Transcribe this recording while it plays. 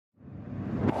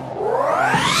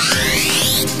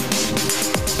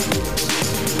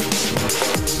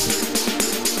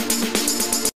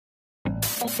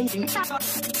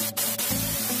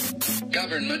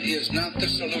Government is not the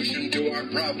solution to our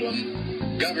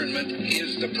problem. Government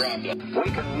is the problem.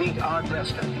 We can meet our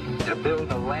destiny to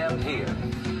build a land here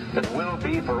that will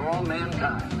be for all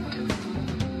mankind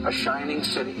a shining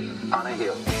city on a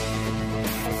hill.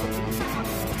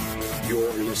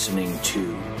 You're listening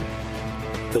to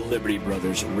the Liberty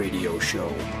Brothers Radio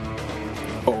Show,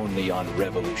 only on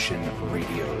Revolution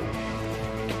Radio.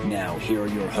 Now, here are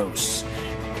your hosts,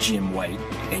 Jim White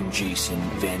and Jason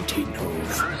Van Tatenhove.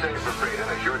 The crusade for freedom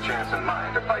is your chance and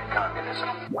mine to fight communism.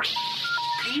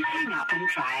 Please hang up and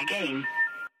try again.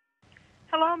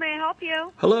 Hello, may I help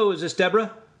you? Hello, is this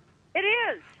Deborah? It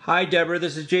is. Hi, Deborah.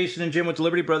 This is Jason and Jim with the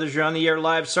Liberty Brothers. You're on the air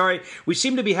live. Sorry, we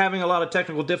seem to be having a lot of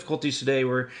technical difficulties today.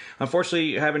 We're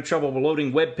unfortunately having trouble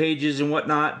loading web pages and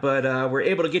whatnot, but we're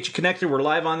able to get you connected. We're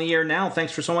live on the air now.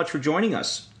 Thanks so much for joining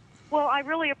us. Well, I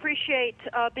really appreciate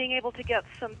being able to get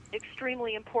some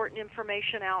extremely important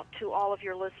information out to all of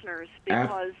your listeners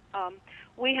because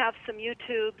we have some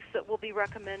YouTubes that we'll be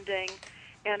recommending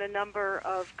and a number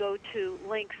of go-to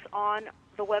links on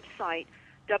the website,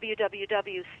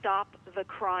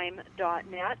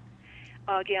 www.stopthecrime.net.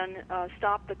 Again,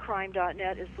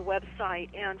 stopthecrime.net is the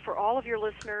website. And for all of your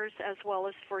listeners, as well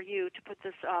as for you to put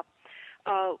this up,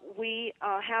 we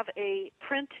have a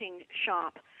printing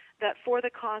shop that for the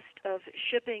cost of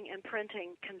shipping and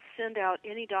printing can send out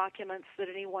any documents that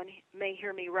anyone may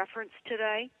hear me reference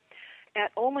today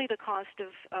at only the cost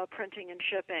of printing and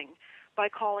shipping by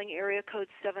calling area code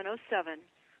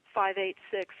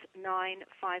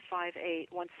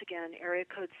 707-586-9558. Once again, area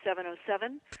code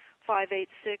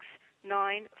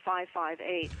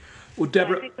 707-586-9558. Well,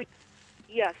 Deborah,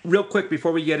 yes. Real quick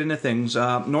before we get into things,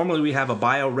 normally we have a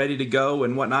bio ready to go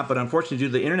and whatnot, but unfortunately due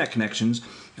to the internet connections,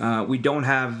 we don't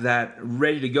have that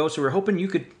ready to go. So we're hoping you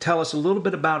could tell us a little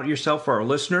bit about yourself for our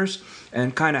listeners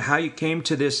and kind of how you came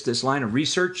to this line of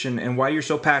research and why you're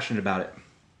so passionate about it.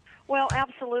 Well,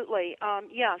 absolutely.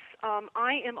 Yes,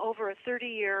 I am over a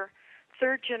 30-year,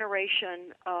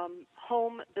 third-generation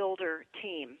home builder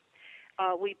team.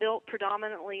 We built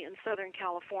predominantly in Southern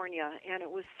California, and it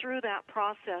was through that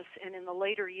process and in the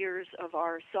later years of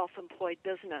our self-employed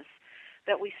business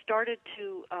that we started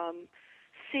to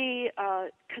see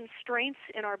constraints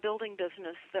in our building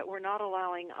business that were not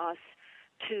allowing us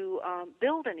to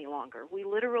build any longer. We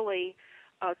literally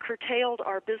curtailed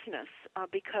our business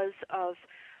because of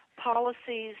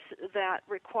policies that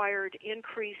required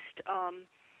increased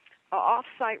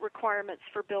off-site requirements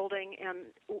for building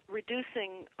and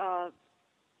reducing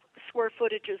square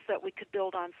footages that we could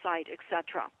build on site,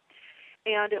 etc.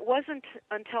 And it wasn't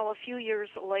until a few years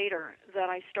later that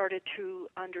I started to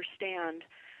understand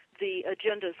the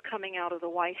agendas coming out of the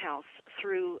White House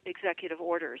through executive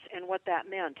orders and what that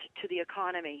meant to the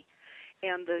economy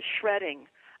and the shredding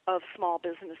of small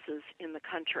businesses in the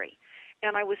country.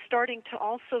 And I was starting to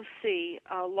also see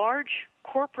large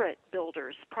corporate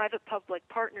builders, private-public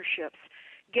partnerships,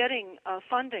 getting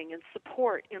funding and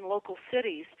support in local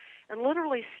cities and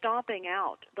literally stomping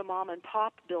out the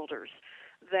mom-and-pop builders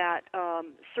that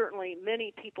certainly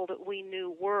many people that we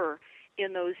knew were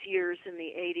in those years in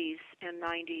the 80s and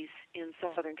 90s in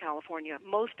Southern California.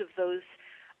 Most of those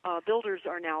builders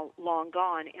are now long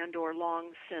gone and or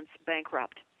long since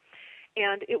bankrupt.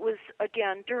 And it was,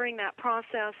 again, during that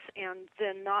process and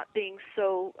then not being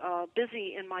so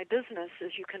busy in my business,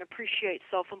 as you can appreciate,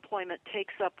 self-employment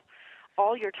takes up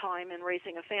all your time in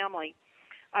raising a family.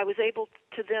 I was able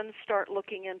to then start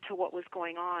looking into what was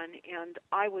going on, and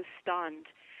I was stunned.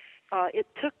 It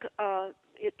took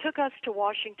us to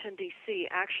Washington, D.C.,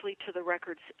 actually to the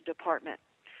Records Department,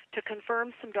 to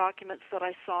confirm some documents that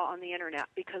I saw on the Internet,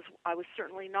 because I was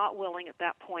certainly not willing at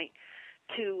that point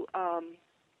to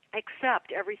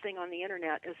accept everything on the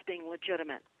Internet as being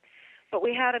legitimate. But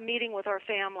we had a meeting with our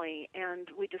family, and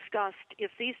we discussed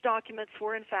if these documents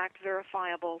were in fact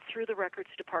verifiable through the Records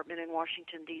Department in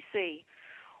Washington, D.C.,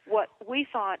 what we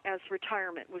thought as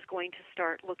retirement was going to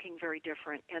start looking very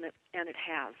different, and it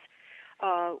has.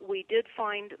 We did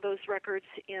find those records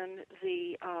in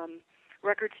the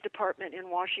Records Department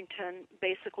in Washington.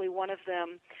 Basically, one of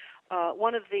the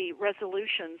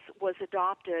resolutions was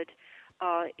adopted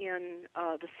in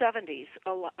the 70s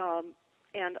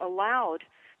and allowed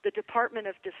the Department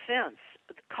of Defense,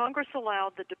 Congress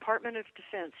allowed the Department of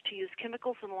Defense to use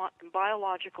chemicals and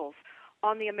biologicals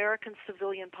on the American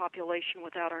civilian population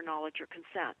without our knowledge or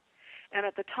consent. And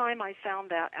at the time, I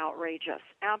found that outrageous,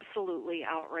 absolutely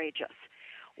outrageous.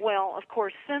 Well, of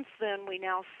course, since then, we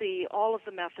now see all of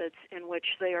the methods in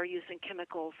which they are using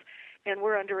chemicals, and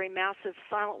we're under a massive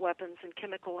silent weapons and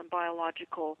chemical and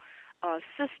biological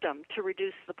system to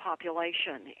reduce the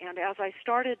population. And as I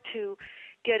started to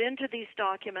get into these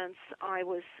documents, I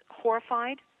was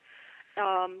horrified.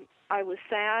 I was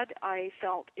sad. I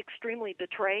felt extremely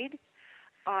betrayed.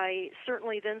 I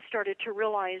certainly then started to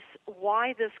realize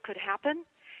why this could happen,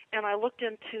 and I looked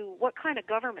into what kind of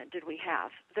government did we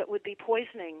have that would be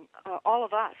poisoning all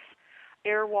of us,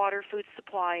 air, water, food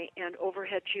supply, and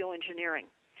overhead geoengineering.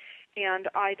 And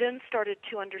I then started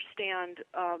to understand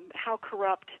how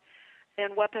corrupt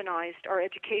and weaponized our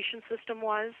education system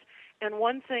was, and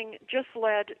one thing just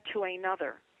led to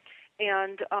another.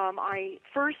 And I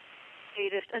first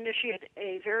initiated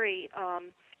a very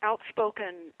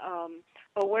outspoken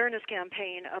awareness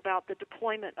campaign about the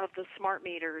deployment of the smart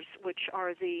meters, which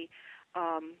are the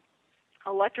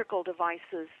electrical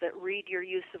devices that read your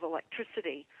use of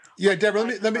electricity. Yeah, Deborah,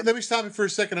 let me stop you for a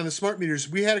second on the smart meters.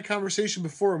 We had a conversation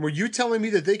before, and were you telling me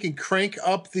that they can crank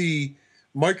up the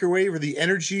microwave or the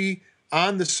energy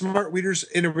on the smart meters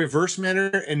in a reverse manner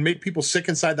and make people sick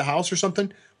inside the house or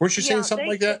something? Weren't you saying something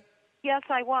like that? Yes,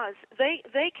 I was.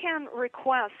 They can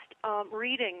request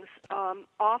readings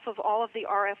off of all of the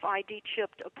RFID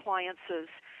chipped appliances.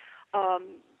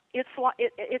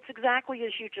 It's exactly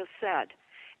as you just said.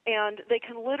 And they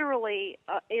can literally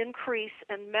increase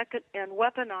and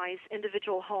weaponize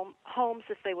individual homes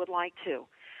if they would like to,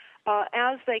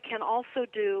 as they can also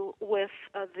do with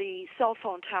the cell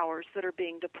phone towers that are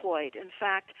being deployed. In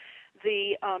fact,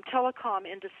 the telecom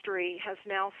industry has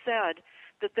now said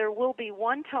that there will be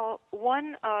one cell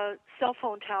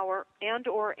phone tower and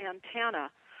or antenna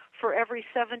for every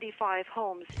 75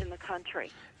 homes in the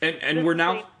country. And we're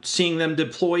now seeing them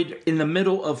deployed in the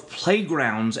middle of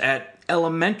playgrounds at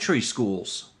elementary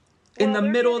schools. In the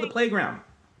middle of the playground.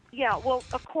 Yeah, well,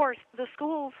 of course, the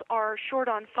schools are short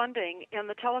on funding, and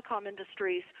the telecom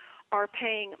industries are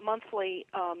paying monthly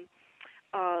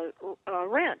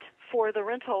rent for the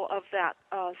rental of that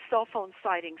cell phone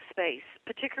siting space,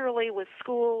 particularly with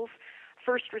schools,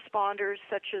 first responders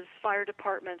such as fire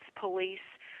departments, police.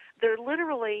 They're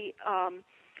literally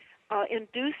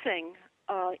inducing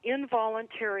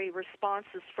involuntary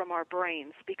responses from our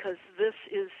brains, because this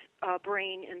is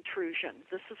brain intrusion.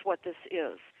 This is what this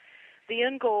is. The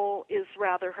end goal is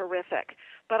rather horrific,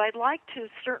 but I'd like to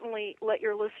certainly let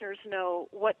your listeners know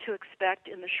what to expect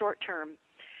in the short term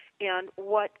and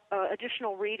what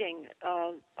additional reading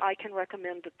I can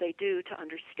recommend that they do to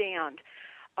understand.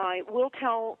 I will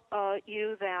tell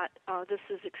you that this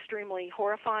is extremely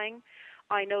horrifying.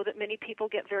 I know that many people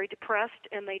get very depressed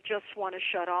and they just want to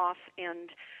shut off and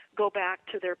go back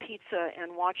to their pizza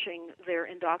and watching their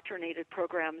indoctrinated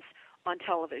programs on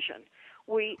television.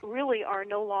 We really are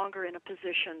no longer in a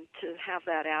position to have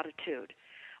that attitude.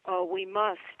 We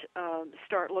must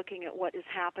start looking at what is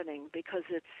happening, because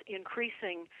it's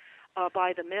increasing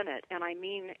by the minute, and I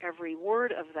mean every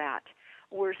word of that.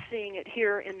 We're seeing it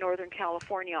here in Northern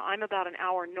California. I'm about an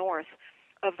hour north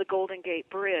of the Golden Gate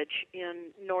Bridge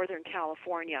in Northern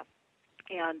California.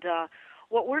 And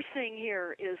what we're seeing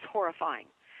here is horrifying.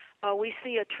 We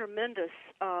see a tremendous,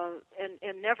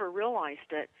 and never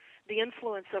realized it, the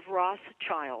influence of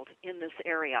Rothschild in this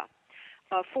area.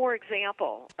 For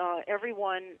example,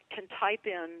 everyone can type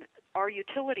in our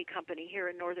utility company here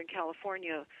in Northern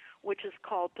California, which is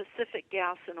called Pacific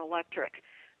Gas and Electric.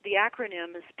 The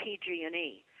acronym is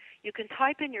PG&E. You can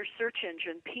type in your search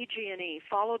engine PG&E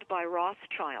followed by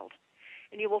Rothschild,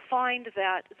 and you will find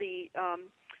that the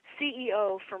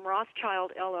CEO from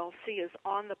Rothschild LLC is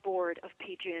on the board of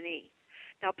PG&E.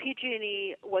 Now,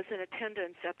 PG&E was in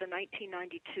attendance at the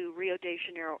 1992 Rio de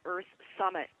Janeiro Earth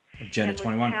Summit Agenda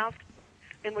 21.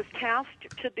 And was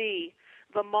tasked to be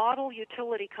the model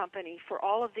utility company for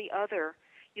all of the other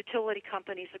utility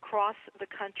companies across the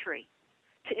country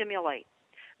to emulate.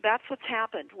 That's what's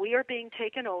happened. We are being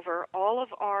taken over. All of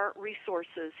our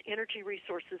resources, energy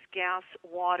resources, gas,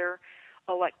 water,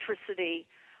 electricity,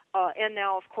 and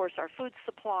now, of course, our food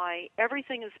supply,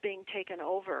 everything is being taken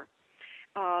over.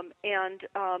 I'm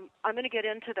going to get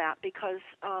into that, because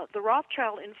the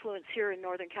Rothschild influence here in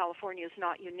Northern California is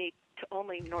not unique to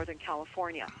only Northern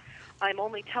California. I'm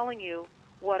only telling you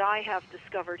what I have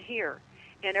discovered here,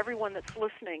 and everyone that's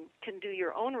listening can do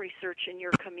your own research in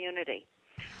your community.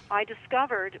 I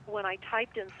discovered when I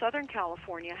typed in Southern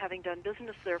California, having done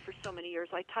business there for so many years,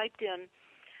 I typed in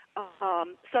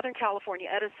Southern California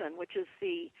Edison, which is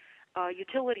the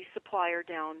utility supplier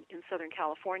down in Southern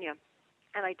California,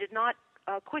 and I did not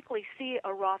quickly see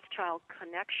a Rothschild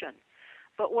connection.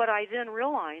 But what I then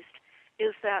realized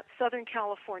is that Southern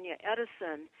California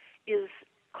Edison is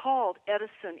called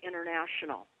Edison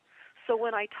International. So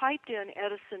when I typed in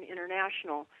Edison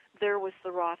International, there was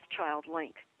the Rothschild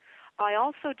link. I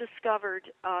also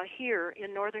discovered here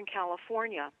in Northern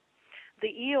California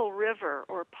Eel River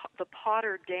or the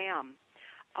Potter Dam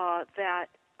that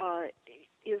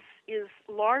is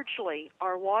largely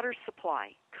our water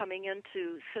supply coming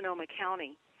into Sonoma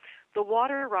County. The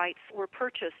water rights were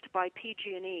purchased by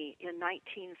PG&E in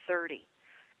 1930,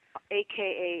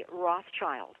 a.k.a.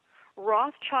 Rothschild.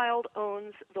 Rothschild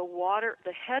owns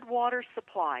the headwater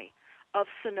supply of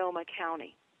Sonoma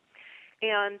County.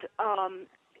 And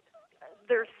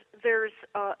there's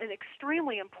an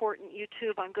extremely important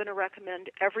YouTube I'm going to recommend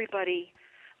everybody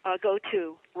go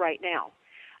to right now.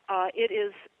 It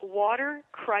is Water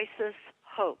Crisis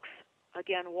Hoax.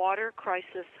 Again, Water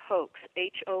Crisis Hoax,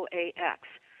 Hoax.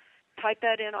 Type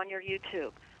that in on your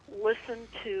YouTube. Listen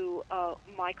to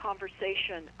my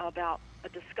conversation about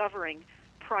discovering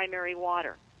primary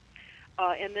water.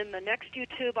 And then the next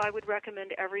YouTube I would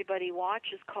recommend everybody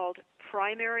watch is called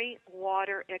Primary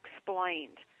Water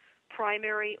Explained.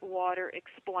 Primary Water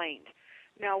Explained.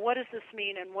 Now, what does this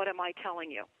mean, and what am I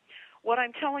telling you? What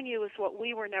I'm telling you is what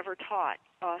we were never taught,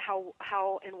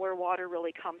 how and where water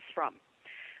really comes from.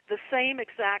 The same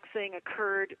exact thing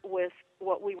occurred with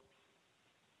what we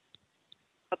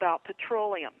about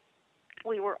petroleum.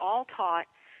 We were all taught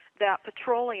that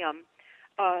petroleum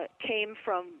came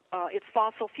from its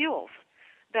fossil fuels,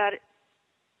 that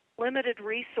limited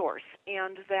resource,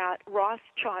 and that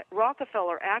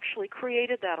Rockefeller actually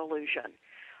created that illusion.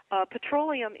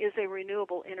 Petroleum is a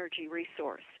renewable energy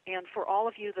resource, and for all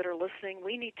of you that are listening,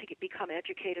 we need to become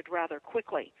educated rather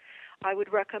quickly. I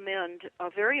would recommend a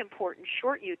very important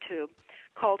short YouTube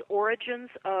called Origins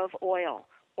of Oil.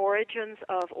 Origins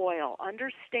of Oil.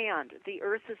 Understand the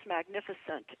earth is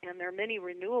magnificent, and there are many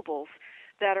renewables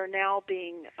that are now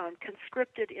being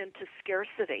conscripted into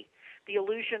scarcity, the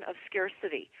illusion of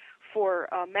scarcity, for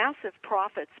massive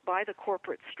profits by the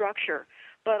corporate structure,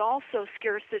 but also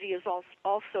scarcity is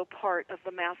also part of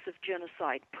the massive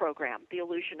genocide program, the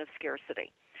illusion of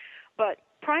scarcity. But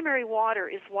primary water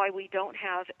is why we don't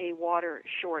have a water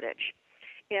shortage,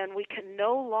 and we can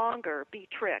no longer be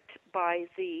tricked by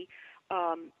the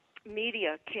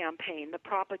media campaign, the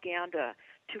propaganda,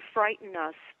 to frighten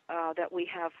us that we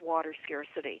have water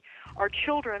scarcity. Our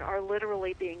children are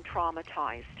literally being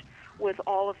traumatized with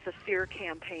all of the fear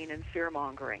campaign and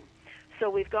fear-mongering. So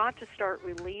we've got to start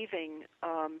relieving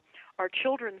our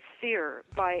children's fear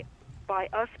by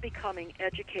us becoming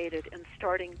educated and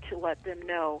starting to let them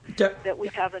know that we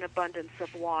have an abundance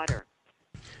of water.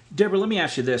 Deborah, let me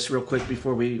ask you this real quick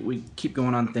before we keep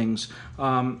going on things.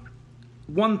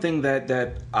 One thing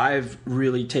that I've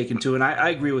really taken to, and I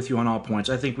agree with you on all points,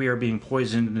 I think we are being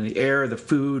poisoned in the air, the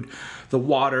food, the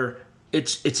water.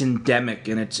 It's endemic,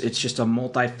 and it's just a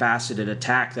multifaceted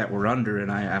attack that we're under,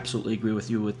 and I absolutely agree with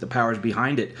you with the powers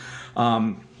behind it.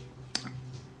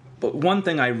 But one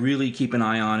thing I really keep an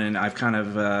eye on, and I've kind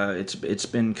of it's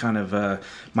been kind of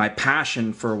my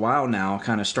passion for a while now.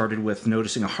 Kind of started with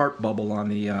noticing a HAARP bubble on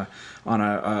the on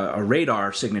a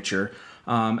radar signature.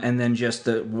 And then just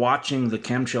watching the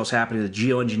chemtrails happening, the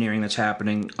geoengineering that's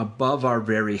happening above our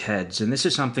very heads. And this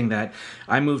is something that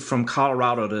I moved from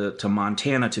Colorado to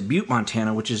Montana, to Butte,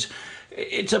 Montana, which is,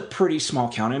 it's a pretty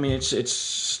small county. I mean,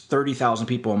 it's 30,000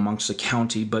 people amongst the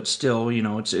county, but still, you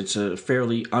know, it's a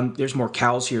fairly, there's more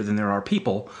cows here than there are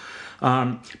people.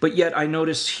 But yet I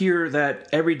notice here that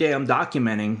every day I'm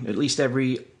documenting, at least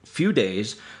every few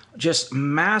days, just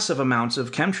massive amounts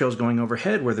of chemtrails going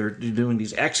overhead, where they're doing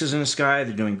these X's in the sky,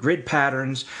 they're doing grid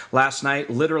patterns. Last night,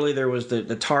 literally, there was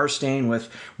the tar stain with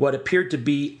what appeared to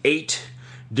be 8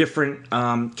 different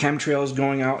chemtrails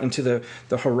going out into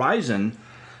the horizon.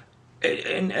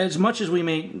 And as much as we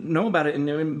may know about it,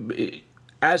 and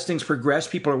as things progress,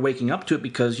 people are waking up to it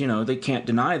because, you know, they can't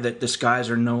deny that the skies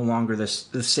are no longer the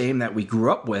same that we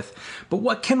grew up with. But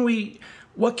what can we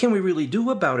really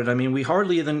do about it? I mean, we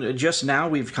hardly even, just now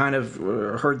we've kind of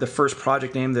heard the first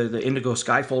project named the Indigo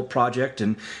Skyfold Project,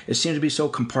 and it seems to be so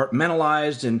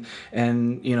compartmentalized,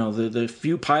 and you know, the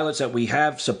few pilots that we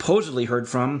have supposedly heard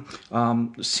from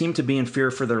seem to be in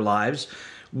fear for their lives.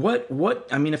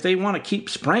 I mean, if they want to keep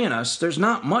spraying us, there's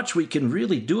not much we can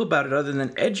really do about it other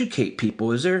than educate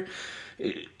people. Is there...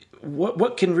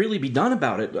 What can really be done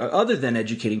about it other than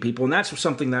educating people? And that's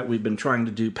something that we've been trying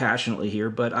to do passionately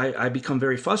here, but I become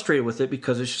very frustrated with it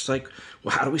because it's just like,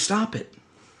 well, how do we stop it?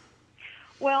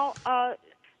 Well,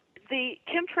 the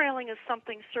chemtrailing is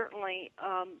something certainly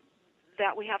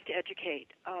that we have to educate.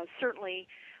 Certainly,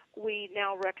 we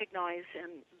now recognize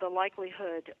in the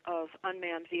likelihood of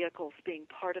unmanned vehicles being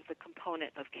part of the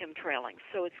component of chemtrailing,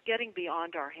 so it's getting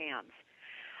beyond our hands.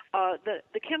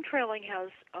 The chemtrailing has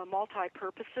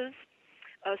multi-purposes.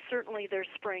 Certainly they're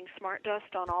spraying smart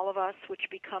dust on all of us, which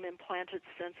become implanted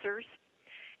sensors.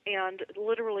 And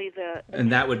literally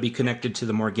And that would be connected to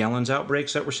the Morgellons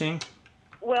outbreaks that we're seeing?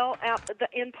 Well,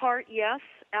 in part, yes,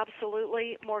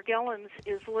 absolutely. Morgellons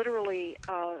is literally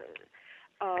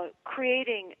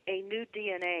creating a new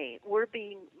DNA. We're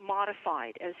being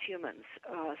modified as humans,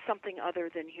 something other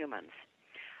than humans.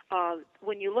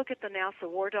 When you look at the NASA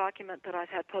war document that I've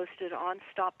had posted on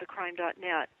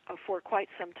stopthecrime.net for quite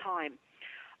some time,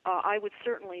 I would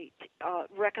certainly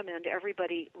recommend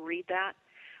everybody read that.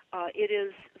 It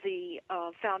is the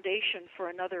foundation for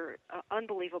another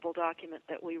unbelievable document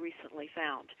that we recently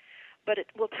found. But it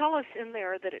will tell us in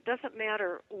there that it doesn't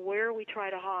matter where we try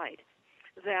to hide,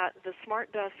 that the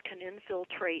smart dust can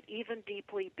infiltrate even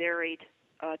deeply buried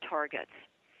targets.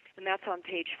 And that's on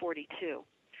page 42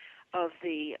 of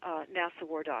the NASA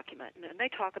war document. And they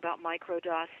talk about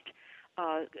microdust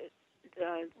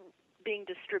being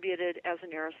distributed as an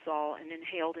aerosol and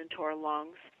inhaled into our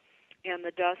lungs. And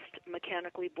the dust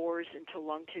mechanically bores into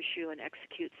lung tissue and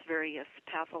executes various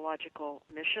pathological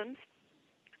missions.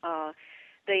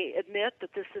 They admit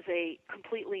that this is a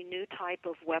completely new type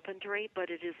of weaponry, but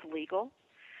it is legal.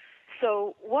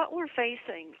 So what we're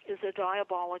facing is a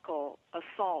diabolical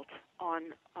assault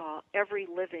on every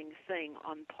living thing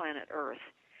on planet Earth.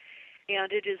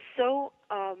 And it is so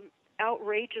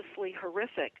outrageously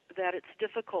horrific that it's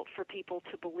difficult for people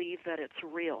to believe that it's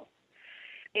real.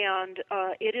 And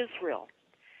it is real.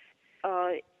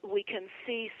 We can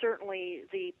see certainly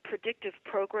the predictive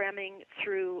programming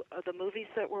through the movies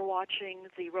that we're watching,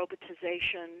 the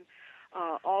robotization,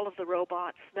 all of the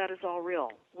robots. That is all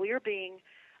real. We are being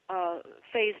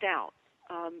phased out.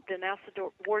 The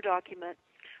NASA war document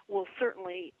will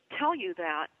certainly tell you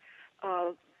that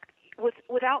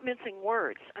without mincing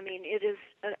words. I mean, it is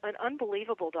an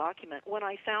unbelievable document. When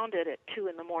I found it at 2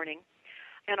 in the morning,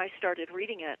 and I started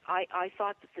reading it, I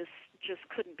thought that this just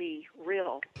couldn't be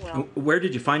real. Well, where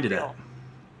did you find it at?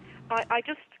 I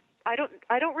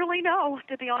don't really know,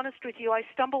 to be honest with you. I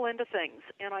stumble into things,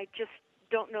 and I just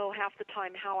don't know half the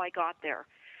time how I got there.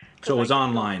 So it was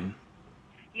online.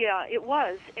 Yeah, it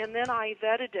was, and then I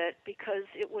vetted it because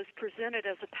it was presented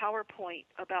as a PowerPoint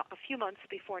about a few months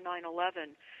before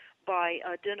 9/11 by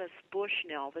Dennis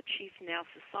Bushnell, the chief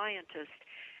NASA scientist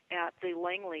at the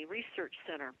Langley Research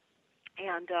Center.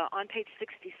 And on page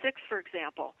 66, for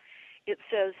example, it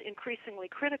says, increasingly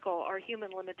critical are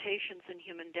human limitations and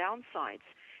human downsides.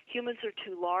 Humans are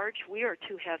too large. We are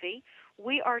too heavy.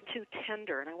 We are too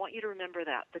tender. And I want you to remember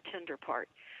that, the tender part.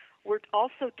 We're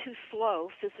also too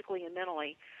slow physically and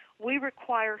mentally. We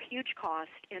require huge cost,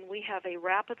 and we have a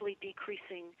rapidly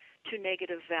decreasing to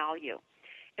negative value.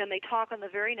 And they talk on the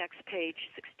very next page,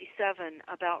 67,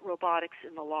 about robotics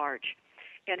in the large,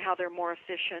 and how they're more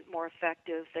efficient, more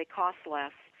effective, they cost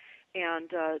less,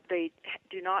 and they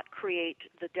do not create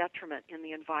the detriment in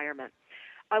the environment.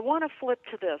 I want to flip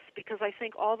to this because I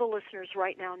think all the listeners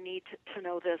right now need to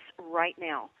know this right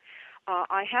now.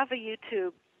 I have a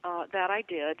YouTube that I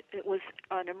did. It was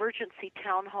an emergency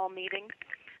town hall meeting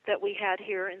that we had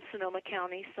here in Sonoma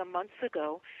County some months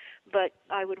ago, but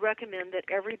I would recommend that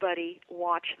everybody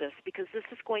watch this because this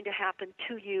is going to happen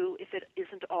to you if it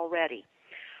isn't already.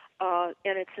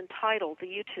 And it's entitled, the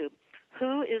YouTube,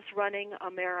 Who is Running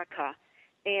America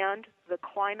and the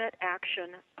Climate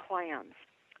Action Plans.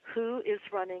 Who is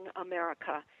Running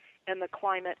America and the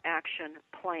Climate Action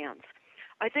Plans.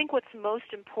 I think what's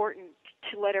most important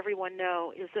to let everyone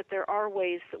know is that there are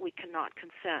ways that we cannot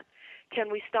consent.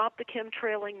 Can we stop the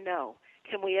chemtrailing? No.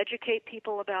 Can we educate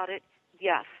people about it?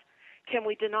 Yes. Can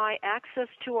we deny access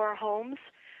to our homes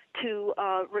to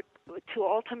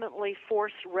ultimately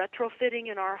force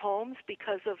retrofitting in our homes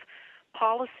because of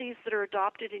policies that are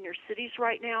adopted in your cities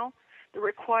right now that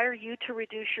require you to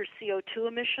reduce your CO2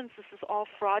 emissions? This is all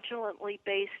fraudulently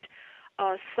based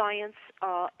science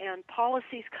and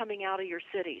policies coming out of your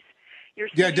cities.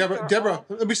 Deborah,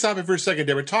 let me stop you for a second,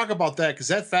 Deborah. Talk about that because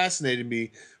that fascinated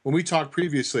me when we talked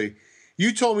previously.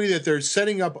 You told me that they're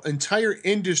setting up entire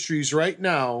industries right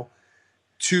now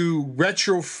to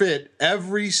retrofit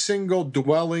every single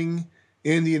dwelling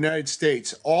in the United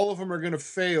States. All of them are going to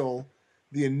fail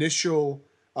the initial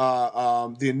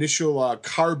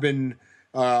carbon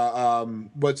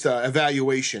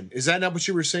evaluation. Is that not what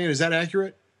you were saying? Is that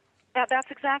accurate?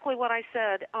 That's exactly what I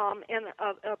said. And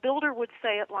a builder would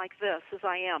say it like this, as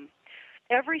I am.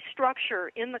 Every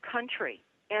structure in the country,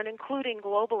 and including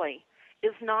globally,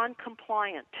 is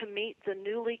non-compliant to meet the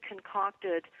newly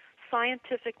concocted,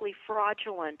 scientifically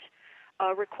fraudulent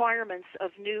requirements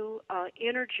of new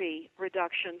energy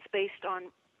reductions based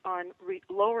on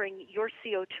lowering your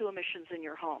CO2 emissions in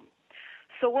your home.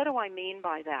 So what do I mean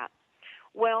by that?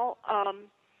 Well,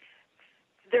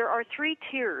 there are 3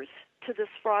 tiers to this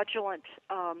fraudulent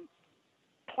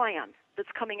plan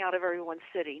that's coming out of everyone's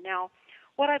city. Now,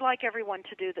 what I'd like everyone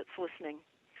to do that's listening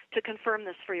to confirm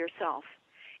this for yourself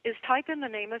is type in the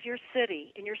name of your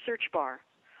city in your search bar,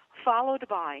 followed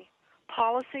by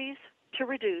policies to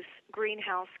reduce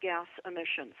greenhouse gas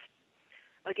emissions.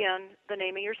 Again, the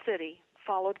name of your city,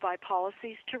 followed by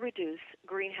policies to reduce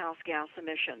greenhouse gas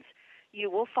emissions.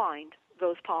 You will find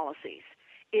those policies.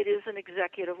 It is an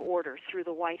executive order through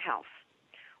the White House.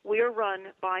 We are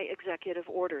run by executive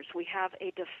orders. We have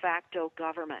a de facto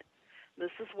government.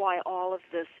 This is why all of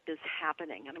this is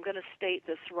happening. And I'm going to state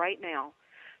this right now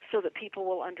so that people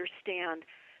will understand,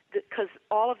 because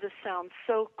all of this sounds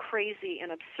so crazy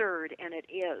and absurd, and it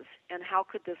is. And how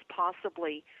could this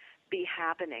possibly be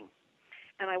happening?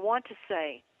 And I want to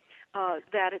say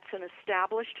that it's an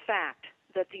established fact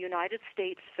that the United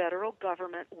States federal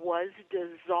government was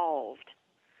dissolved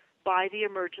by the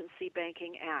Emergency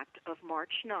Banking Act of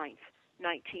March 9th,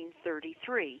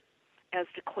 1933, as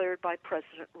declared by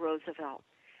President Roosevelt.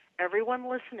 Everyone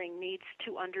listening needs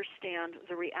to understand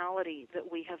the reality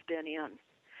that we have been in.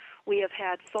 We have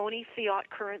had phony fiat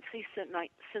currency since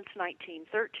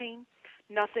 1913,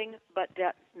 nothing but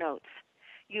debt notes.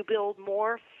 You build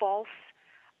more false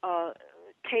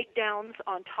takedowns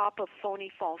on top of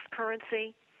phony false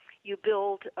currency. You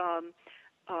build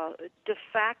de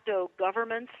facto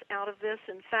governments out of this.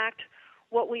 In fact,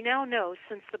 what we now know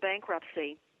since the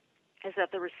bankruptcy is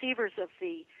that the receivers of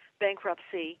the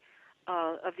bankruptcy,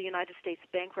 of the United States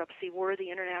bankruptcy, were the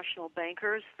international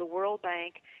bankers, the World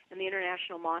Bank, and the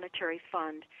International Monetary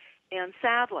Fund. And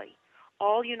sadly,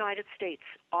 all United States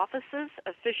offices,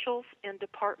 officials, and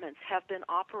departments have been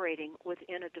operating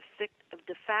within a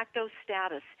de facto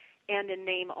status and in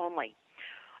name only.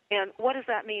 And what does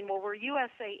that mean? Well, we're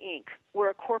USA Inc. We're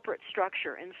a corporate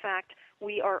structure. In fact,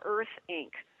 we are Earth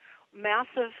Inc.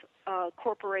 Massive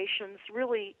corporations,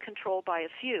 really controlled by a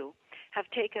few, have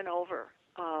taken over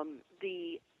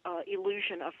the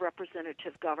illusion of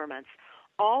representative governments.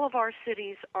 All of our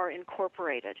cities are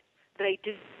incorporated. They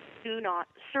do not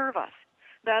serve us.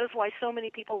 That is why so many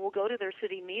people will go to their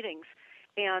city meetings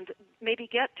and maybe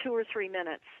get 2 or 3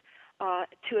 minutes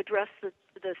to address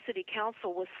the city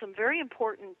council with some very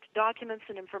important documents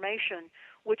and information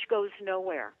which goes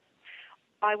nowhere.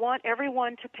 I want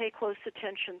everyone to pay close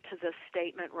attention to this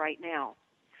statement right now.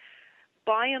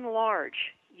 By and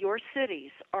large, your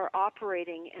cities are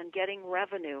operating and getting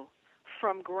revenue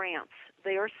from grants.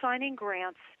 They are signing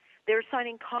grants, they're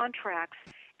signing contracts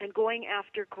and going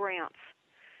after grants.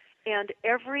 And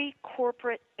every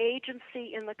corporate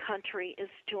agency in the country is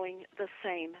doing the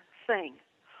same thing.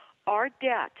 Our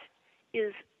debt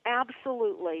is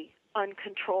absolutely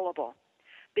uncontrollable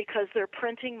because they're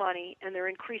printing money and they're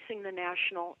increasing the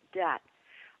national debt.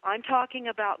 I'm talking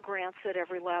about grants at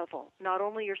every level, not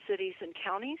only your cities and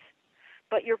counties,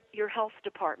 but your health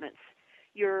departments,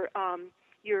 your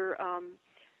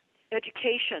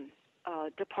education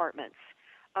departments,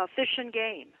 fish and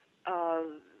game.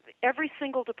 Every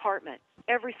single department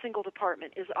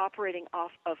is operating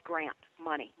off of grant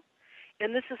money.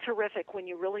 And this is horrific when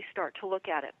you really start to look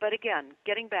at it. But again,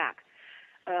 getting back,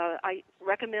 I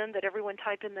recommend that everyone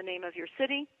type in the name of your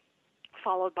city,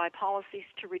 followed by policies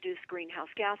to reduce greenhouse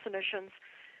gas emissions.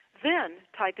 Then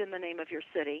type in the name of your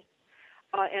city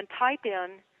and type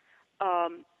in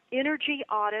energy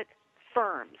audit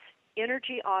firms,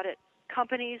 energy audit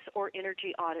companies or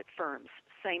energy audit firms,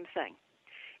 same thing.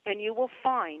 And you will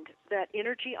find that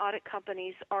energy audit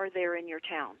companies are there in your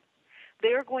town. They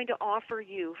are going to offer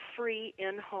you free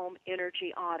in-home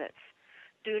energy audits.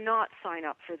 Do not sign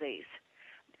up for these.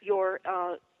 Your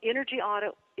energy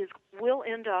audit will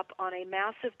end up on a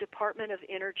massive Department of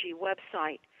Energy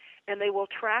website, and they will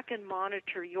track and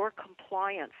monitor your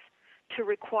compliance to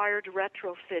required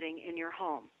retrofitting in your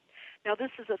home. Now,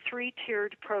 this is a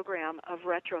 3-tiered program of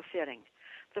retrofitting.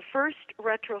 The first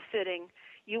retrofitting,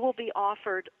 you will be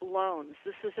offered loans.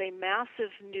 This is a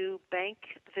massive new bank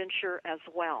venture as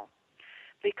well,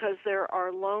 because there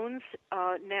are loans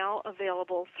now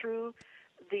available through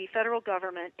the federal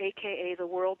government, a.k.a. the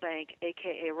World Bank,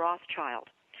 a.k.a. Rothschild,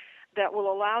 that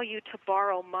will allow you to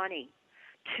borrow money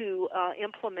to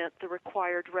implement the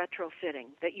required retrofitting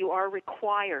that you are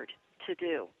required to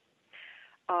do.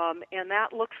 And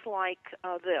that looks like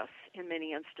this in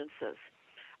many instances.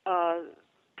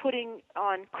 Putting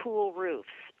on cool roofs,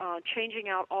 changing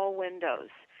out all windows,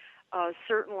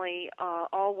 certainly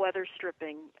all weather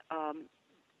stripping,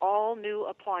 all new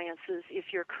appliances, if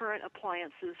your current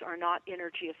appliances are not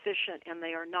energy efficient and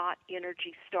they are not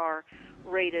Energy Star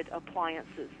rated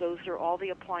appliances. Those are all the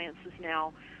appliances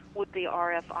now with the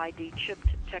RFID chip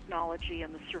technology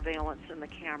and the surveillance and the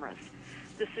cameras.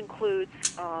 This includes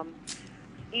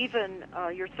even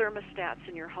your thermostats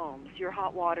in your homes, your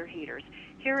hot water heaters.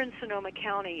 Here in Sonoma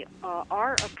County,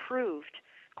 our approved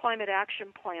climate action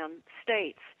plan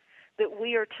states that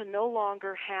we are to no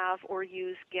longer have or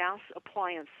use gas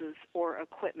appliances or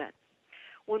equipment.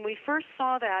 When we first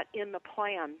saw that in the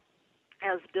plan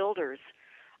as builders,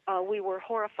 we were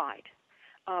horrified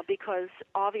because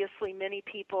obviously many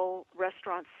people,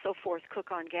 restaurants, so forth,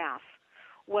 cook on gas.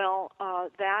 Well,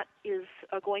 that is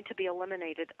going to be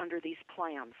eliminated under these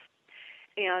plans.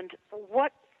 And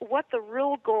what the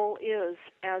real goal is,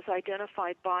 as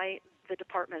identified by the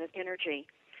Department of Energy,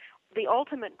 the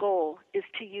ultimate goal is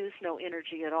to use no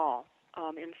energy at all.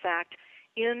 In fact,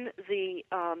 in the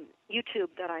YouTube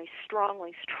that I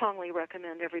strongly, strongly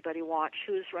recommend everybody watch,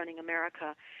 Who's Running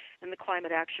America and the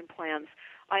Climate Action Plans,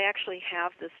 I actually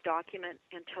have this document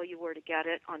and tell you where to get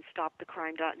it on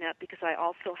stopthecrime.net, because I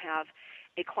also have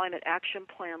a climate action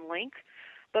plan link.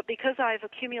 But because I've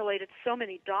accumulated so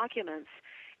many documents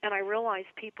and I realize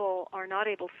people are not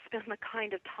able to spend the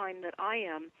kind of time that I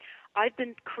am, I've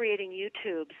been creating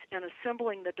YouTubes and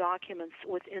assembling the documents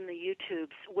within the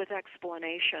YouTubes with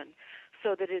explanation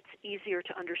so that it's easier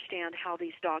to understand how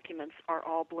these documents are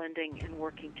all blending and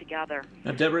working together.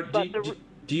 Now, Deborah,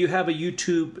 do you have a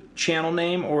YouTube channel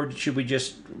name, or should we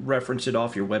just reference it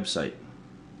off your website?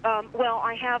 Well,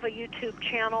 I have a YouTube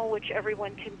channel which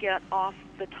everyone can get off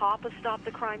the top of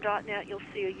stopthecrime.net. You'll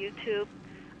see a YouTube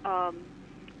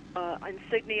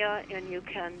insignia, and you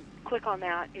can click on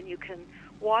that, and you can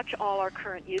watch all our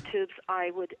current YouTubes.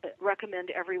 I would recommend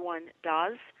everyone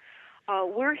does.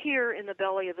 We're here in the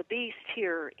belly of the beast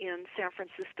here in San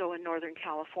Francisco in Northern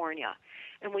California,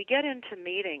 and we get into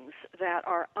meetings that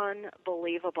are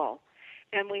unbelievable.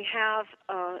 And we have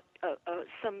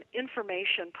some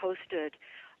information posted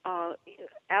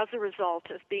as a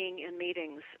result of being in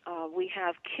meetings. We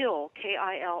have KILL,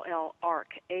 K-I-L-L,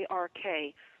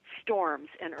 A-R-K, storms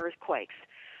and earthquakes.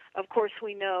 Of course,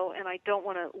 we know, and I don't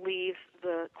want to leave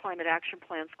the climate action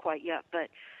plans quite yet, but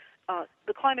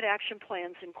the climate action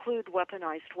plans include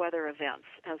weaponized weather events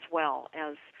as well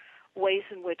as ways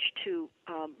in which to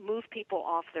move people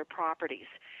off their properties.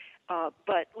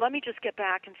 But let me just get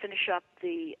back and finish up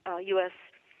the U.S.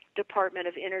 Department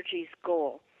of Energy's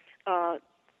goal.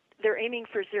 They're aiming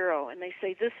for zero, and they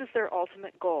say this is their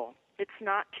ultimate goal. It's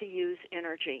not to use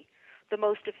energy. The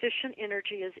most efficient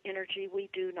energy is energy we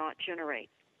do not generate.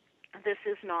 This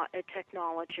is not a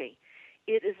technology.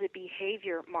 It is a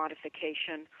behavior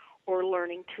modification or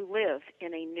learning to live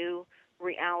in a new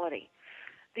reality.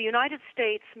 The United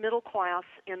States middle class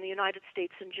and the United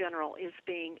States in general is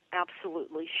being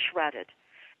absolutely shredded,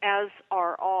 as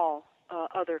are all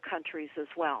other countries as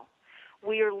well.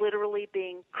 We are literally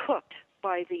being cooked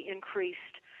by the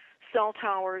increased cell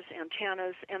towers,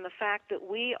 antennas, and the fact that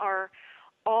we are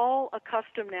all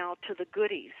accustomed now to the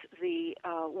goodies, the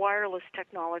wireless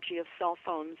technology of cell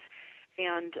phones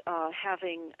and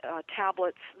having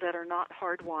tablets that are not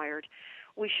hardwired.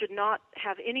 We should not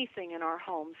have anything in our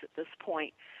homes at this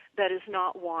point that is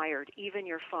not wired, even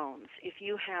your phones. If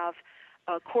you have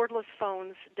cordless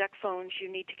phones, deck phones,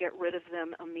 you need to get rid of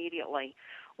them immediately.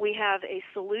 We have a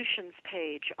solutions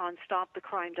page on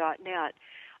stopthecrime.net.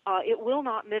 It will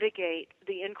not mitigate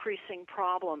the increasing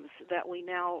problems that we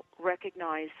now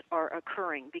recognize are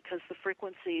occurring because the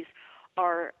frequencies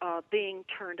are being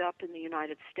turned up in the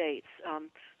United States.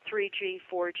 3G,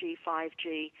 4G,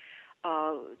 5G.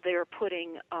 They're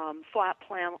putting flat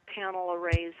panel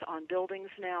arrays on buildings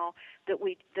now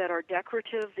that are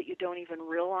decorative, that you don't even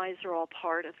realize are all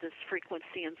part of this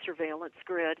frequency and surveillance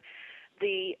grid.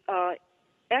 The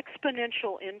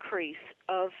exponential increase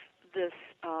of this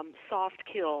soft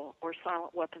kill or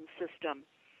silent weapon system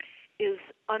is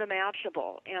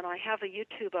unimaginable. And I have a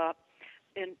YouTube up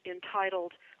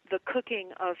entitled The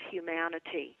Cooking of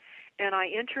Humanity. And I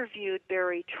interviewed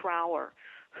Barry Trower,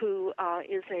 who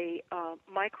is a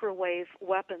microwave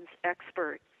weapons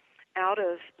expert out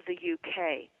of the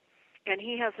UK. And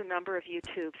he has a number of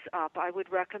YouTubes up. I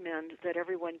would recommend that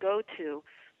everyone go to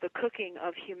The Cooking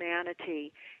of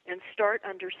Humanity and start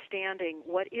understanding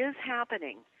what is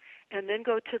happening, and then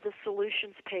go to the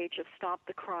solutions page of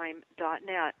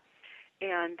stopthecrime.net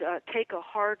and take a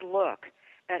hard look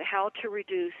at how to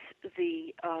reduce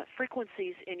the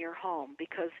frequencies in your home,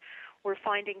 because we're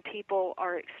finding people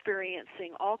are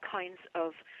experiencing all kinds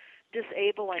of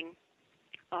disabling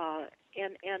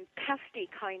and pesky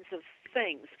kinds of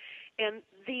things. And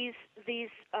these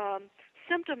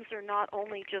symptoms are not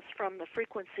only just from the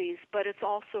frequencies, but it's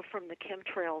also from the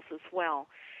chemtrails as well.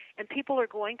 And people are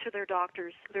going to their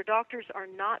doctors. Their doctors are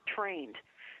not trained.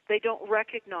 They don't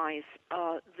recognize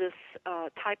this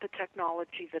type of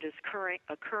technology that is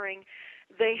occurring.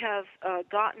 They have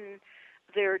gotten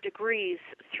their degrees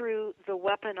through the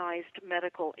weaponized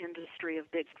medical industry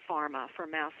of big pharma for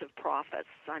massive profits.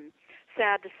 I'm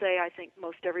sad to say I think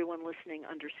most everyone listening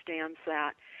understands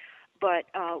that. But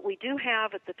we do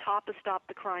have at the top of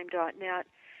StopTheCrime.net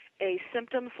a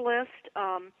symptoms list.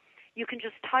 You can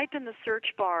just type in the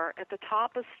search bar at the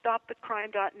top of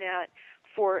StopTheCrime.net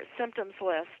for symptoms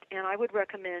list, and I would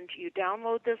recommend you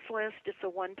download this list. It's a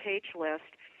one-page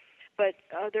list, but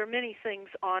there are many things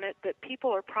on it that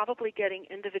people are probably getting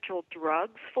individual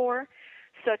drugs for,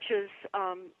 such as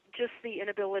just the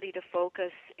inability to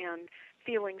focus and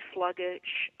feeling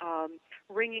sluggish.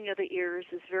 Ringing of the ears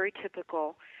is very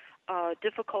typical.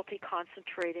 Difficulty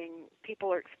concentrating.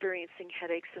 People are experiencing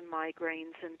headaches and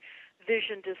migraines and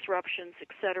vision disruptions,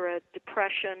 etc.,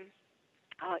 depression,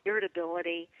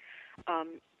 irritability,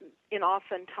 and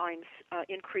oftentimes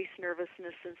increased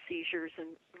nervousness and seizures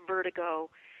and vertigo,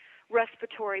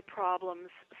 respiratory problems,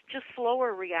 just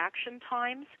slower reaction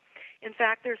times. In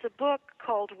fact, there's a book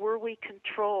called Were We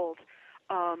Controlled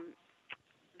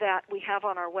that we have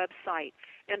on our website,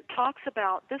 and it talks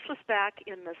about, this was back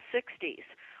in the 60s,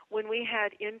 when we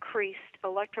had increased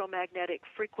electromagnetic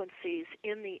frequencies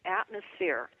in the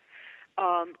atmosphere.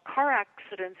 Car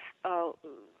accidents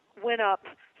went up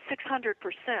 600%,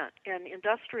 and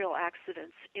industrial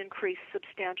accidents increased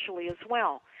substantially as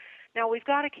well. Now, we've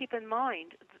got to keep in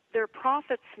mind there are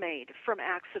profits made from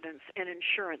accidents and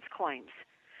insurance claims.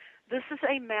 This is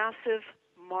a massive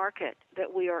market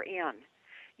that we are in.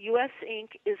 U.S.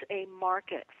 Inc. is a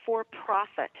market for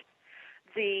profit.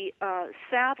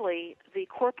 Sadly, the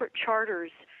corporate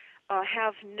charters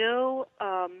have no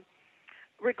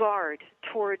regard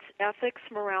towards ethics,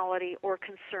 morality, or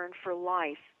concern for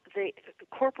life.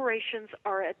 Corporations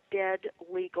are a dead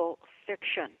legal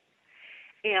fiction.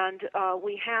 And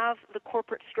we have the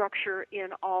corporate structure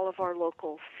in all of our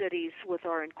local cities with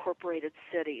our incorporated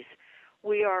cities.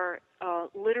 We are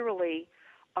literally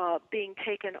being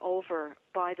taken over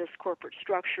by this corporate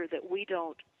structure that we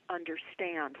don't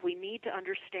understand. We need to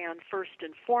understand first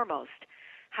and foremost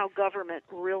how government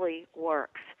really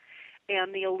works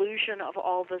and the illusion of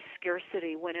all this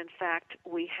scarcity when in fact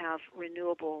we have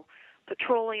renewable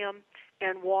petroleum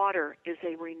and water is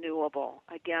a renewable.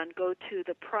 Again, go to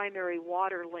the primary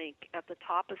water link at the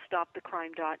top of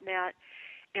StopTheCrime.net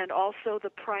and also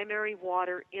the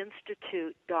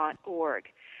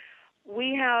primarywaterinstitute.org.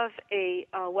 We have a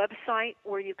website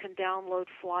where you can download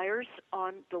flyers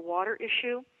on the water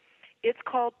issue. It's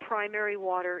called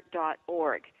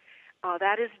primarywaterinstitute.org.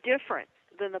 That is different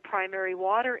than the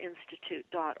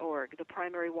primarywaterinstitute.org. The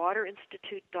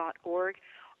primarywaterinstitute.org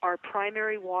are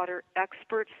primary water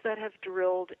experts that have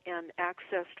drilled and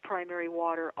accessed primary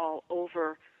water all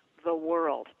over the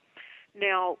world.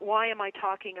 Now, why am I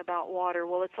talking about water?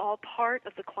 Well, it's all part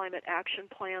of the climate action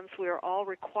plans. We are all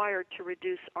required to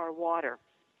reduce our water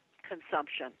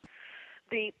consumption.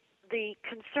 The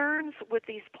concerns with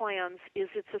these plans is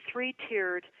it's a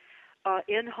three-tiered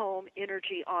in-home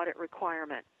energy audit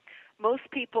requirement. Most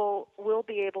people will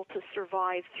be able to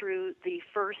survive through the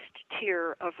first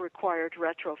tier of required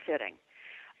retrofitting.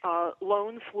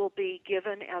 Loans will be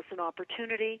given as an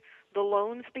opportunity. The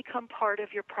loans become part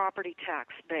of your property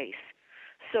tax base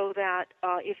so that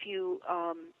if you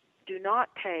do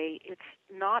not pay, it's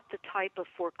not the type of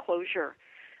foreclosure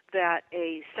that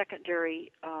a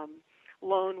secondary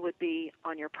loan would be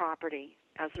on your property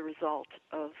as a result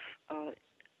of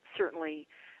certainly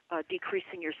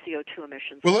decreasing your CO2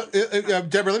 emissions. Well,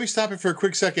 Deborah, let me stop it for a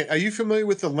quick second. Are you familiar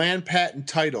with the land patent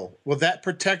title? Will that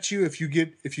protect you if you go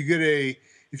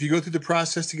through the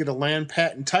process to get a land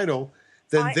patent title?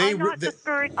 Then I'm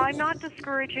not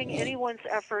discouraging anyone's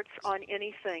efforts on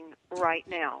anything right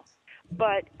now,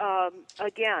 but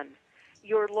again,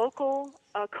 your local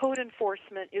code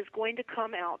enforcement is going to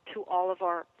come out to all of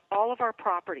our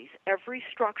properties, every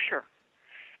structure,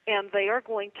 and they are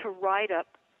going to write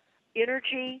up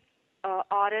energy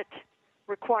audit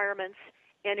requirements,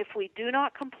 and if we do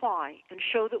not comply and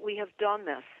show that we have done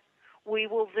this, we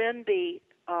will then be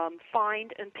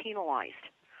fined and penalized.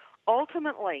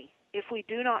 Ultimately, if we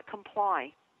do not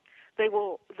comply, they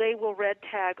will red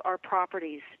tag our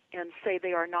properties and say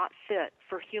they are not fit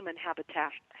for human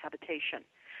habitation.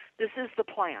 This is the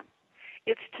plan.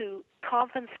 It's to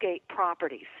confiscate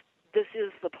properties. This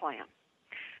is the plan.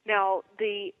 Now,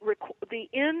 the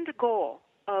end goal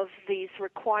of these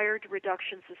required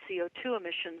reductions of CO2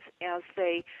 emissions as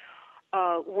they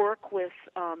work with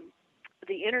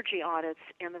the energy audits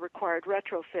and the required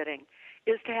retrofitting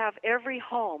is to have every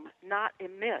home not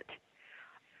emit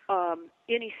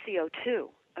any CO2.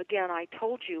 again, I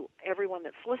told you, everyone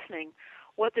that's listening,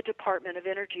 what the Department of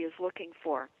Energy is looking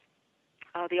for.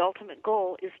 The ultimate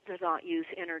goal is to not use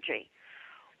energy.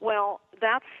 Well,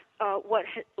 that's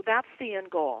the end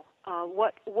goal.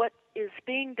 What is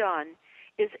being done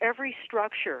is every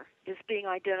structure is being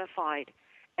identified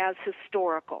as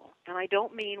historical, and I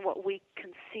don't mean what we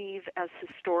conceive as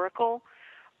historical,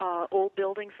 old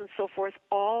buildings and so forth.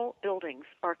 All buildings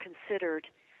are considered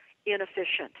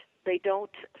inefficient. They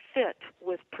don't fit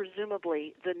with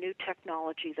presumably the new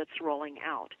technology that's rolling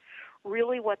out.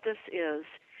 Really what this is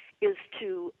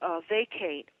to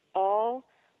vacate all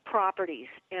properties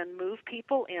and move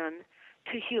people in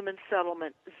to human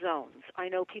settlement zones. I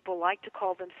know people like to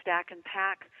call them stack and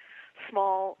pack,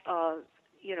 small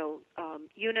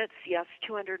units. Yes,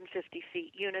 250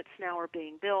 feet units now are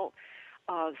being built.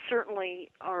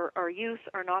 Certainly our youth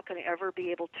are not going to ever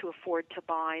be able to afford to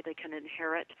buy. They can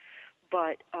inherit.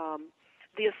 But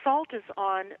the assault is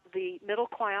on the middle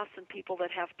class and people that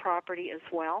have property as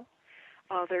well.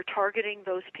 They're targeting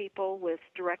those people with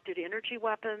directed energy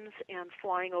weapons and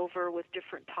flying over with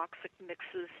different toxic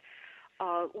mixes.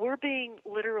 We're being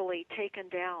literally taken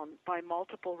down by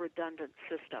multiple redundant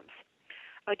systems.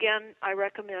 Again, I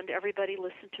recommend everybody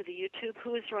listen to the YouTube,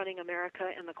 Who is Running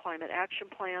America, and the Climate Action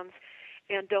Plans,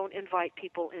 and don't invite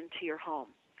people into your home.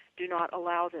 Do not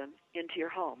allow them into your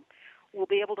home. We'll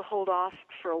be able to hold off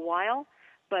for a while,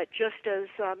 but just as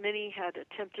many had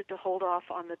attempted to hold off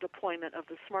on the deployment of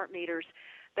the smart meters,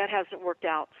 that hasn't worked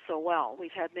out so well.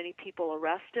 We've had many people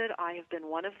arrested. I have been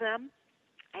one of them.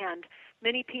 And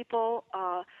many people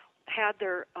had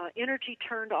their energy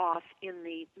turned off in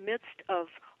the midst of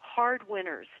hard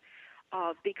winters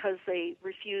because they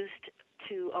refused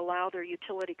to allow their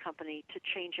utility company to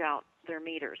change out their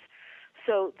meters.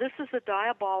 So this is a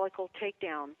diabolical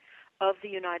takedown of the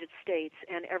United States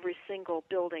and every single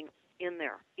building in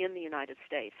the United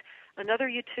States. Another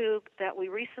YouTube that we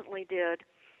recently did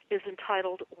is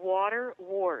entitled Water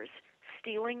Wars,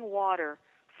 Stealing Water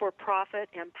for Profit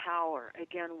and Power.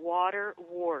 Again, Water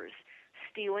Wars,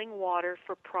 Stealing Water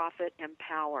for Profit and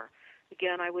Power.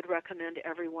 Again, I would recommend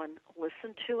everyone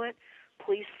listen to it.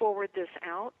 Please forward this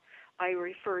out. I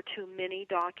refer to many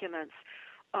documents.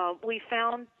 We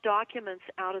found documents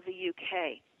out of the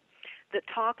UK that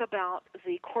talk about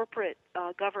the corporate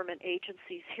government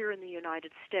agencies here in the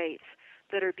United States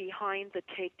that are behind the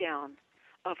takedown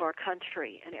of our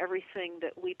country and everything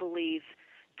that we believe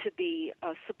to be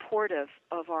supportive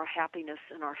of our happiness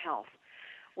and our health.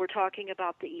 We're talking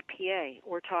about the EPA.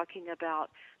 We're talking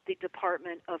about the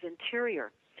Department of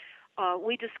Interior.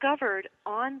 We discovered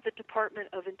on the Department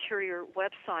of Interior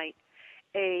website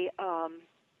a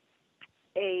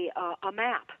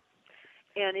map,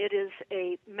 and it is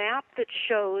a map that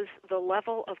shows the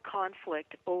level of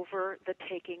conflict over the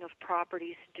taking of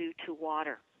properties due to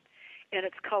water, and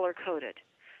it's color-coded.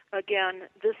 Again,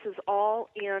 this is all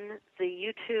in the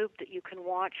YouTube that you can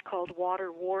watch called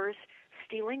Water Wars,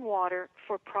 Stealing Water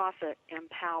for Profit and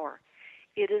Power.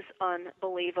 It is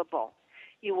unbelievable.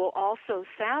 You will also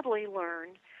sadly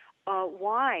learn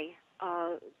why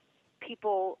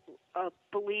people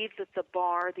believe that the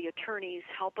bar, the attorneys,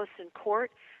 help us in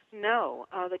court. No,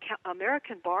 the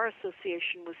American Bar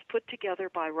Association was put together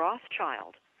by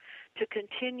Rothschild to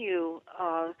continue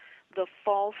the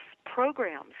false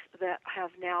programs that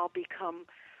have now become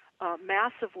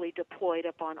massively deployed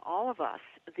upon all of us.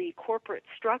 The corporate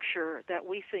structure that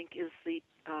we think is the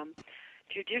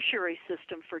judiciary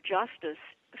system for justice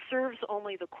serves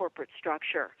only the corporate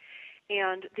structure.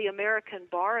 And the American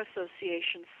Bar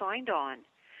Association signed on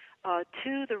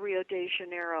to the Rio de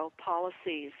Janeiro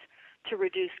policies to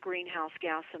reduce greenhouse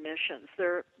gas emissions.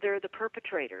 They're the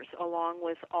perpetrators, along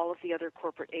with all of the other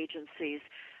corporate agencies,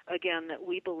 again, that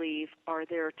we believe are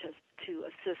there to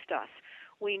assist us.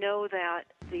 We know that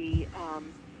the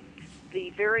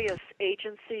various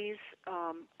agencies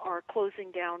are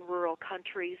closing down rural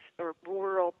countries or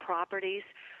rural properties.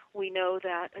 We know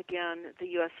that, again, the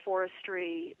U.S.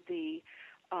 Forestry, the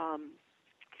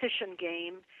Fish and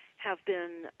Game have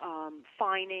been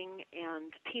fining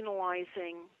and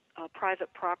penalizing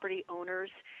private property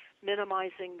owners,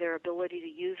 minimizing their ability to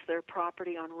use their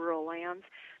property on rural lands.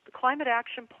 The climate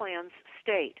action plans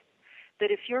state that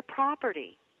if your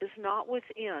property is not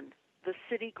within the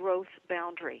city growth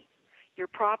boundary, your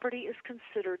property is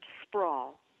considered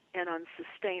sprawl and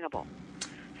unsustainable.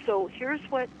 So here's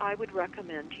what I would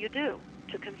recommend you do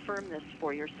to confirm this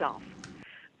for yourself.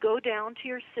 Go down to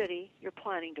your city, your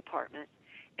planning department,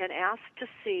 and ask to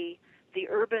see the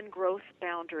urban growth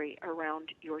boundary around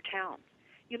your town.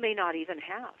 You may not even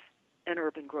have an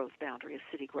urban growth boundary, a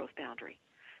city growth boundary,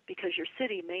 because your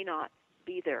city may not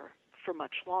be there for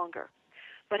much longer.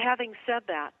 But having said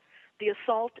that, the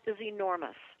assault is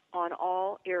enormous on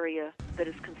all area that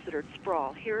is considered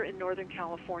sprawl. Here in Northern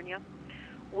California,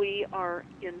 we are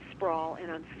in sprawl and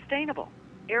unsustainable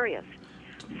areas.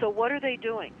 So what are they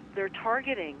doing? They're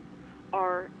targeting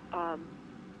our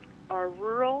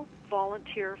rural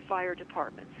volunteer fire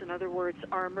departments. In other words,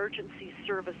 our emergency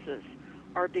services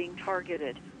are being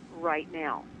targeted right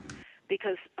now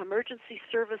because emergency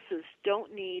services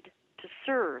don't need to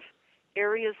serve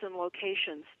areas and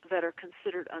locations that are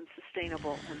considered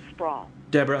unsustainable and sprawl.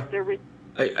 Deborah,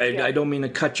 I don't mean to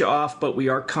cut you off, but we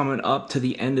are coming up to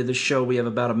the end of the show. We have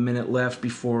about a minute left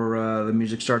before the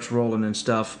music starts rolling and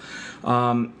stuff.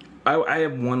 I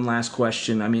have one last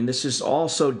question. I mean, this is all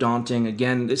so daunting.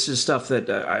 Again, this is stuff that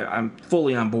I'm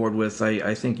fully on board with.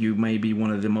 I think you may be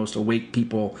one of the most awake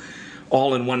people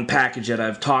all in one package that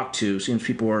I've talked to. Seems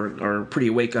people are pretty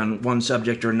awake on one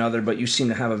subject or another, but you seem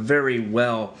to have a very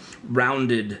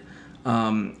well-rounded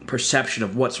perception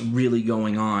of what's really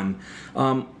going on.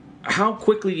 How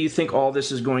quickly do you think all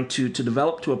this is going to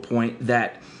develop to a point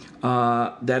that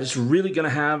is really going to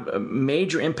have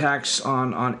major impacts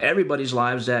on everybody's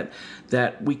lives that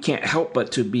we can't help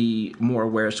but to be more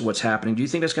aware as to what's happening? Do you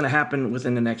think that's going to happen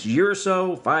within the next year or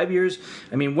so, 5 years?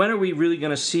 I mean, when are we really going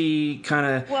to see kind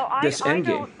of this end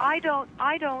game? I don't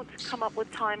come up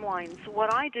with timelines.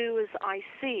 What I do is I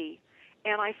see,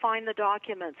 and I find the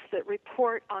documents that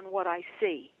report on what I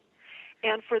see.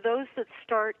 And for those that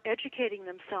start educating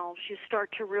themselves, you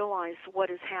start to realize what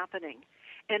is happening.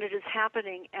 And it is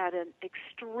happening at an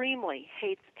extremely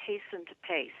hastened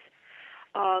pace.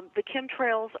 The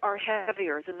chemtrails are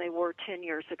heavier than they were 10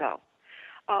 years ago.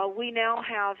 We now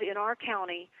have in our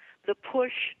county the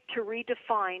push to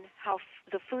redefine how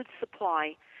the food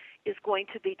supply is going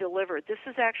to be delivered. This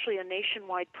is actually a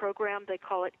nationwide program. They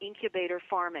call it incubator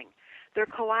farming. They're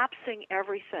collapsing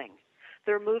everything.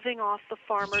 They're moving off the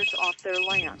farmers off their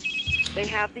land. They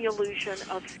have the illusion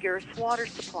of scarce water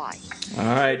supply. All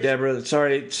right, Deborah,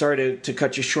 sorry to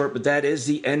cut you short, but that is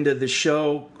the end of the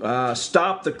show.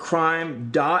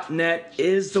 StopTheCrime.net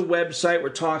is the website. We're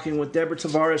talking with Deborah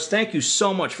Tavares. Thank you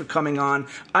so much for coming on.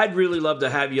 I'd really love to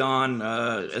have you on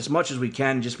as much as we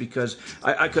can, just because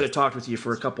I could have talked with you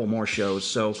for a couple more shows.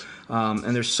 So,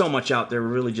 and there's so much out there. We're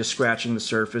really just scratching the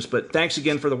surface. But thanks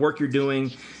again for the work you're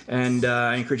doing, and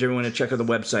I encourage everyone to check out the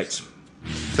websites.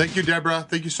 Thank you, Deborah.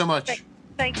 Thank you so much.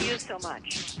 Thank you so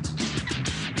much.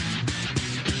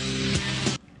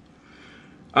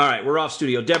 All right, we're off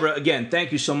studio. Deborah, again,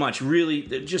 thank you so much. Really,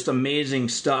 just amazing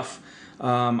stuff.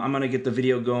 I'm going to get the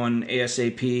video going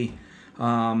ASAP.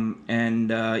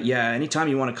 Anytime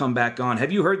you want to come back on.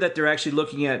 Have you heard that they're actually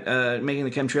looking at making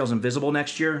the chemtrails invisible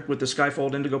next year with the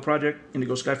Skyfold Indigo project,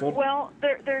 Indigo Skyfold? Well,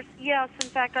 yes. In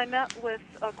fact, I met with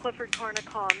Clifford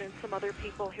Carnicom and some other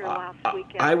people here last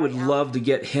weekend. I would love to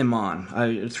get him on.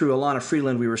 Through Alana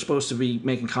Freeland, we were supposed to be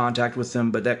making contact with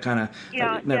him, but that kind of...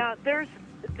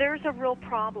 There's a real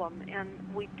problem, and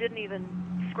we didn't even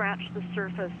scratch the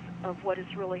surface of what is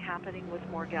really happening with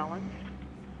Morgellons.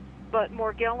 But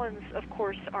Morgellons, of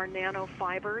course, are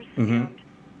nanofibers, and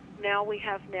now we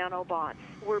have nanobots.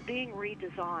 We're being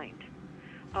redesigned.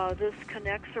 This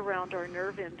connects around our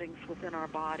nerve endings within our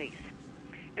bodies,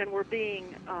 and we're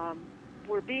being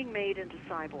made into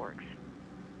cyborgs.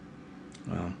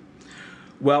 Wow.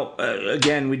 Well,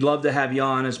 again, we'd love to have you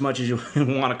on as much as you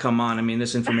want to come on. I mean,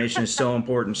 this information is so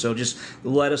important. So just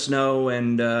let us know,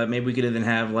 and maybe we could even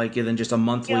have just a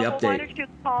monthly update. Why don't you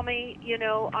call me? You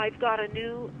know, I've got a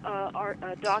new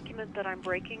document that I'm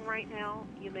breaking right now.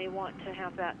 You may want to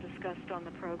have that discussed on the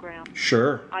program.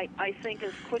 Sure. I think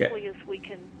as quickly as we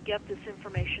can get this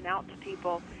information out to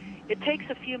people, it takes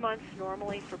a few months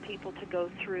normally for people to go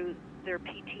through their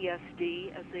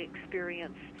PTSD as they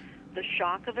experience the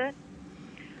shock of it.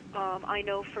 I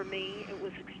know for me it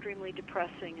was extremely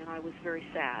depressing, and I was very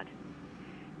sad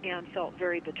and felt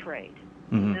very betrayed.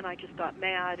 And then I just got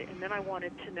mad, and then I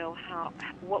wanted to know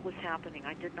what was happening.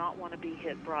 I did not want to be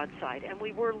hit broadside, and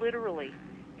we were literally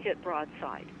hit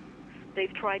broadside.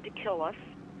 They've tried to kill us,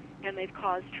 and they've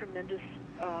caused tremendous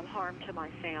harm to my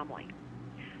family.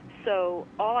 So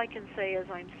all I can say is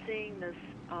I'm seeing this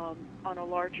on a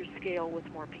larger scale with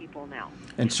more people now.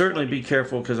 And certainly be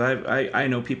careful, because I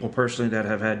know people personally that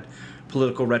have had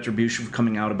political retribution for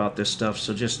coming out about this stuff,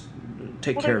 so just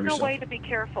take care of yourself. There's no way to be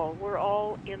careful. We're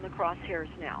all in the crosshairs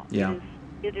now. Yeah.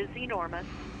 It is enormous,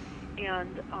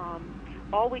 and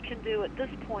all we can do at this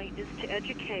point is to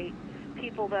educate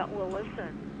people that will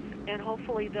listen, and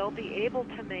hopefully they'll be able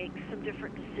to make some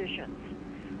different decisions.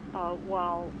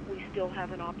 while we still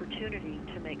have an opportunity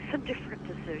to make some different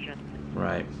decisions.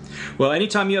 Right. Well,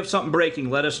 anytime you have something breaking,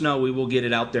 let us know. We will get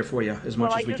it out there for you as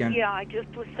much as we can. Yeah, I just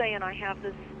was saying I have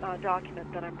this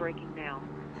document that I'm breaking now.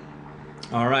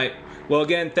 All right. Well,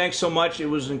 again, thanks so much. It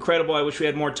was incredible. I wish we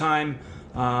had more time.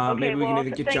 Okay, Maybe we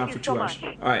can get you on for 2 hours.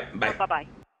 Much. All right. Bye.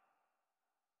 Bye-bye.